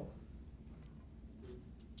 sinful.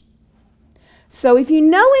 So if you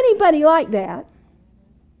know anybody like that,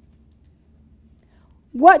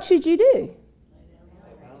 what should you do?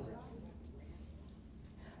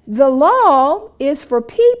 The law is for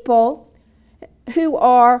people who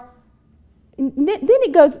are, then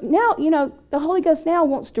it goes, now, you know, the Holy Ghost now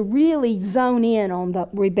wants to really zone in on the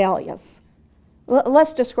rebellious.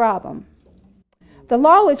 Let's describe them. The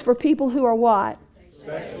law is for people who are what?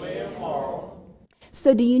 Sexually immoral.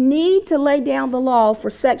 So do you need to lay down the law for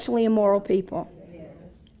sexually immoral people? Yes.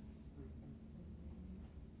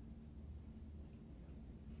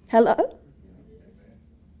 Hello?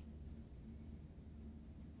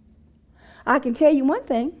 I can tell you one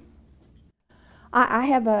thing. I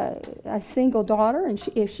have a single daughter, and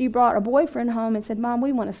if she brought a boyfriend home and said, Mom,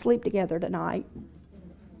 we want to sleep together tonight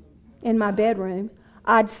in my bedroom,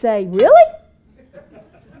 I'd say, really?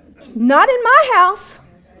 Not in my house.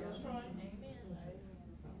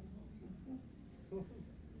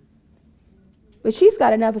 But she's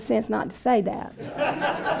got enough of sense not to say that.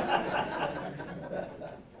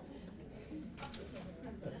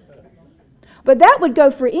 But that would go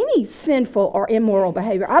for any sinful or immoral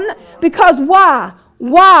behavior. Because why?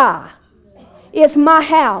 Why? It's my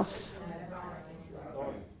house.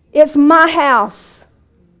 It's my house.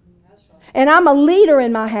 And I'm a leader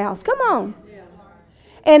in my house. Come on.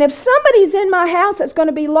 And if somebody's in my house that's going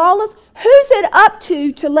to be lawless, who's it up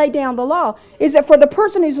to lay down the law? Is it for the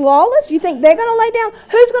person who's lawless? Do you think they're going to lay down?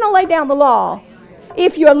 Who's going to lay down the law?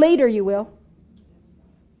 If you're a leader, you will.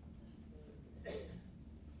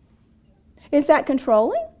 Is that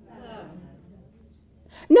controlling?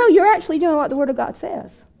 No, you're actually doing what the Word of God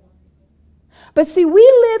says. But see, we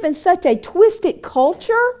live in such a twisted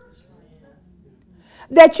culture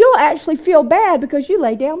that you'll actually feel bad because you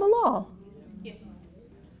lay down the law.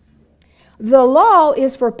 The law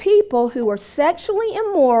is for people who are sexually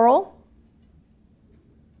immoral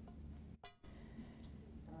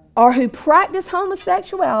or who practice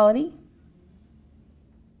homosexuality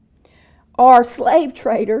or slave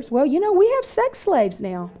traders. Well, you know, we have sex slaves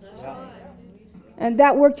now. And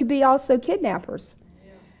that word could be also kidnappers.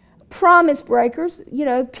 Promise breakers, you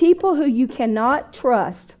know, people who you cannot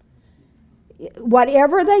trust.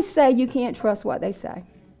 Whatever they say, you can't trust what they say.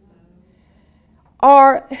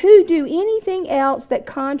 Or who do anything else that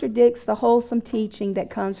contradicts the wholesome teaching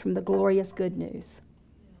that comes from the glorious good news.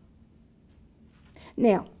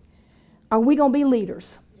 Now, are we going to be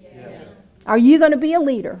leaders? Yes. Are you going to be a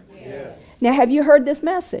leader? Yes. Now, have you heard this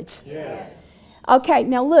message? Yes. Okay,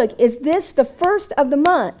 now look, is this the first of the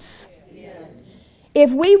months? Yes.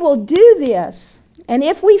 If we will do this, and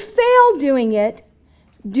if we fail doing it,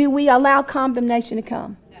 do we allow condemnation to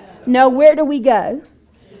come? No. Where do we go?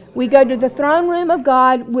 We go to the throne room of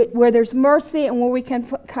God where there's mercy and where we can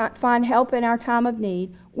find help in our time of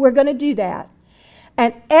need. We're going to do that.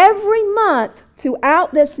 And every month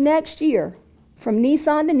throughout this next year, from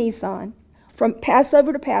Nisan to Nisan, from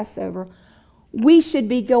Passover to Passover, we should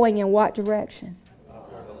be going in what direction?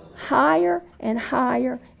 Higher and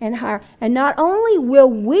higher and higher. And not only will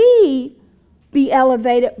we be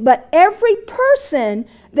elevated, but every person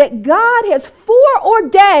that God has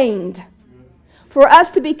foreordained for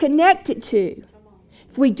us to be connected to,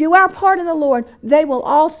 if we do our part in the Lord, they will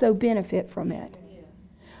also benefit from it.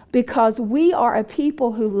 Because we are a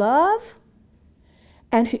people who love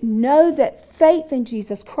and who know that faith in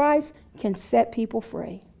Jesus Christ can set people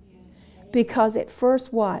free. Because it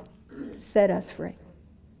first what? Set us free.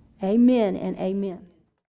 Amen and amen.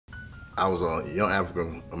 I was a young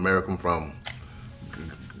African American from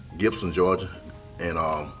Gibson, Georgia, and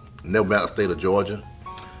never been out of the state of Georgia.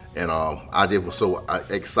 And I just was so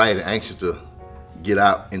excited, anxious to get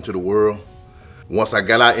out into the world. Once I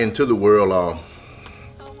got out into the world,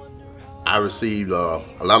 I received a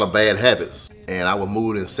lot of bad habits. And I was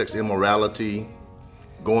moved in sexual immorality,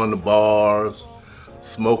 going to bars,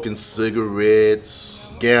 smoking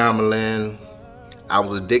cigarettes, gambling. I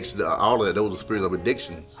was addicted to all of that. Those were spirits of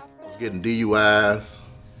addiction. I was getting DUIs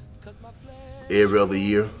every other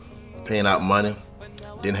year, paying out money,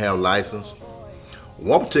 didn't have a license.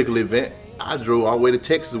 One particular event, I drove all the way to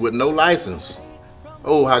Texas with no license.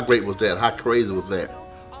 Oh, how great was that? How crazy was that?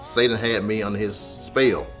 Satan had me under his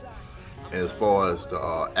spell. And as far as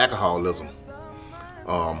the alcoholism,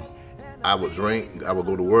 I would drink, I would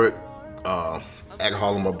go to work,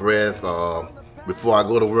 alcohol in my breath. Before I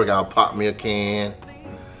go to work, I'll pop me a can.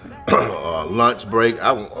 Lunch break,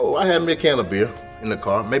 I had me a can of beer in the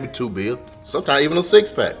car, maybe 2 beers, sometimes even a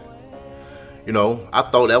 6-pack. You know, I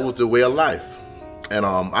thought that was the way of life. And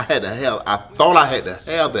I thought I had to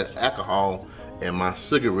have that alcohol and my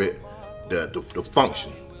cigarette to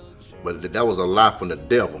function. But that was a lie from the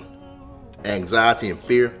devil. Anxiety and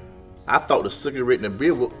fear. I thought the cigarette and the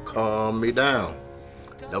beer would calm me down.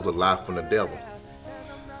 That was a lie from the devil.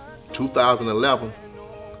 2011,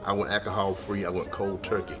 I went alcohol free, I went cold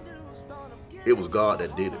turkey. It was God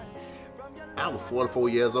that did it. I was 44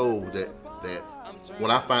 years old that when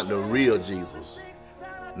I found the real Jesus,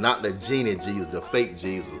 not the genie Jesus, the fake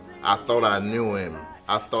Jesus, I thought I knew him.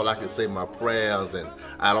 I thought I could say my prayers and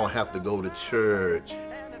I don't have to go to church.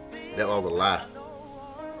 That was a lie.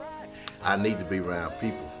 I need to be around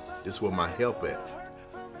people. This is where my help at.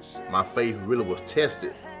 My faith really was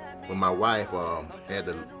tested when my wife had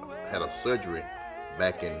a surgery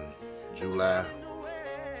back in July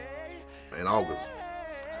and August.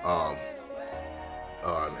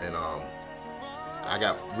 I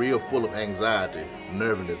got real full of anxiety,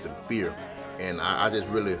 nervousness, and fear, and I just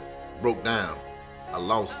really broke down. I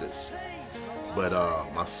lost it. But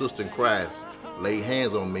my sister in Christ laid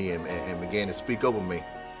hands on me and began to speak over me.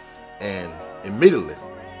 And immediately,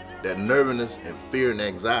 that nervousness and fear and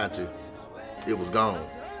anxiety, it was gone.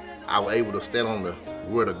 I was able to stand on the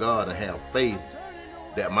word of God and have faith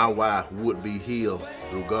that my wife would be healed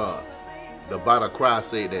through God. The body of Christ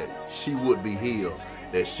said that she would be healed,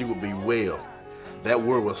 that she would be well. That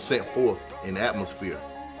word was sent forth in the atmosphere.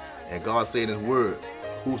 And God said in his word,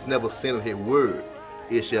 who's never sent his word,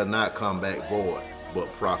 it shall not come back void,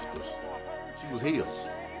 but prosperous. She was healed.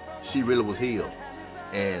 She really was healed.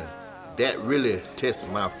 And that really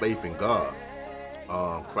tested my faith in God.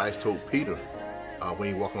 Christ told Peter when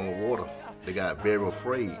he walked on the water, they got very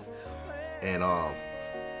afraid. And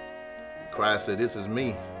Christ said, this is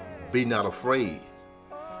me, be not afraid.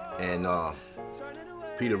 And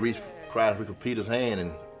Christ reached Peter's hand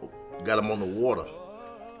and got him on the water.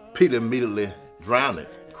 Peter immediately drowned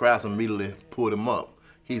it. Christ immediately pulled him up.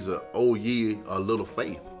 He's an old ye of little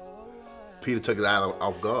faith. Peter took his eye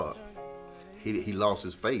off God. He lost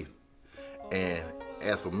his faith. And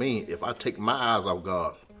as for me, if I take my eyes off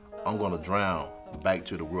God, I'm going to drown back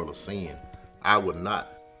to the world of sin. I would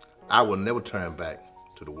not. I will never turn back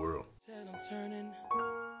to the world. I'm turning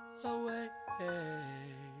away.